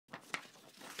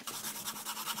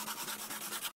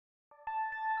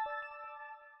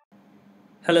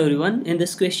Hello everyone. In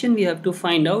this question we have to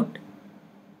find out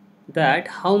that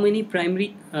how many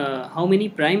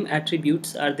prime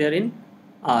attributes are there in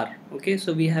R. Okay,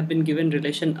 so we have been given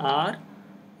relation R,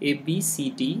 A, B,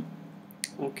 C, D.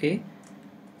 Okay,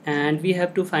 and we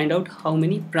have to find out how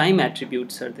many prime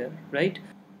attributes are there, right?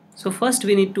 So first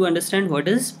we need to understand what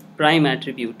is prime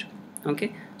attribute.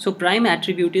 Okay, so prime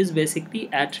attribute is basically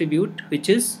attribute which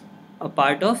is a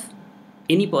part of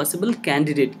any possible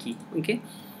candidate key. Okay,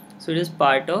 so it is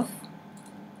part of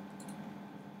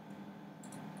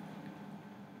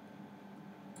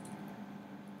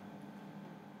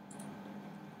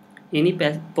any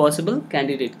possible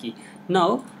candidate key.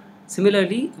 Now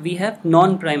similarly we have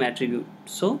non-prime attribute.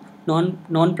 So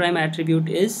non-prime attribute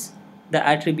is the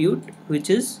attribute which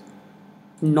is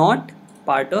not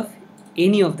part of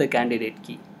any of the candidate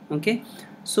key. Okay,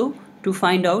 so to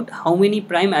find out how many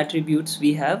prime attributes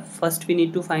we have, first we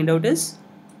need to find out is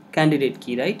candidate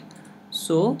key, right?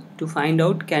 So to find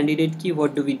out candidate key,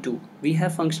 what do? We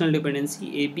have functional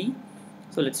dependency AB.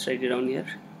 So let's write it down here.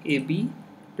 AB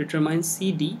determines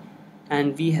CD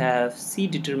and we have C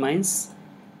determines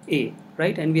A,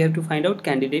 right? And we have to find out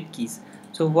candidate keys.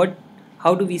 So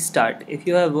how do we start? If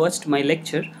you have watched my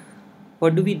lecture,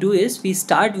 what do? Is we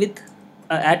start with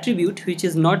an attribute which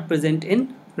is not present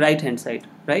in right hand side,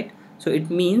 right? So it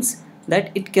means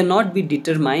that it cannot be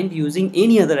determined using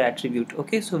any other attribute.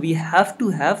 Okay, so we have to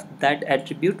have that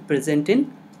attribute present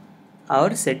in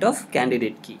our set of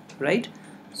candidate key, right?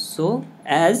 So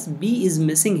as B is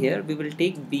missing here, we will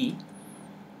take B.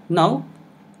 Now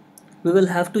we will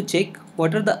have to check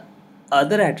what are the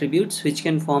other attributes which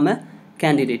can form a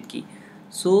candidate key.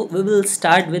 So we will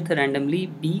start with randomly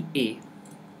BA.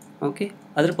 Okay,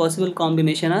 other possible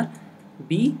combination are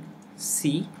B,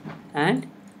 C and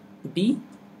B,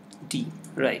 D,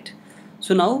 right?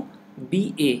 So now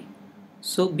BA,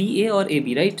 so BA or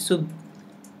AB, right? So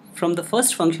from the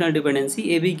first functional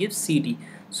dependency AB gives CD,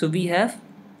 so we have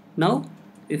now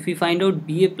if we find out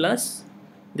BA plus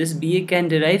this BA can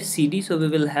derive CD, so we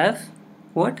will have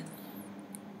what?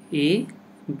 A,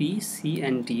 B, C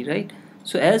and D, right?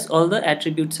 So as all the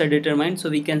attributes are determined, so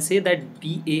we can say that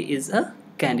BA is a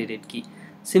candidate key.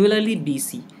 Similarly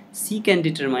BC, C can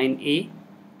determine A.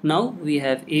 Now we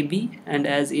have AB, and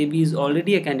as AB is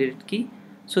already a candidate key,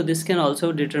 so this can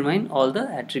also determine all the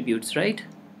attributes, right?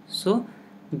 So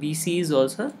BC is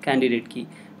also a candidate key.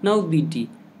 Now BD,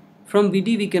 from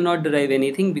BD we cannot derive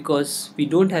anything because we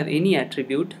don't have any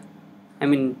attribute, I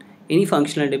mean any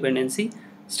functional dependency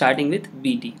starting with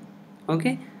BD.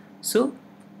 Okay, so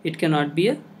it cannot be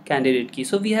a candidate key.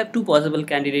 So we have two possible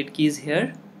candidate keys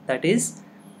here, that is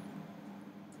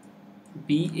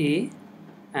BA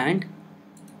and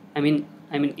I mean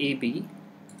AB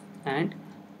and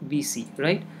BC,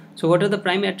 right? So what are the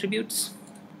prime attributes?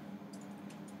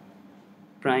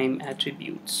 Prime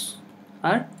attributes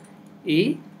are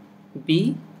A,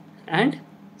 B and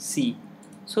C.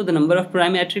 So the number of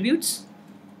prime attributes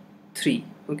 3.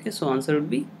 Okay, so answer would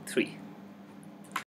be 3.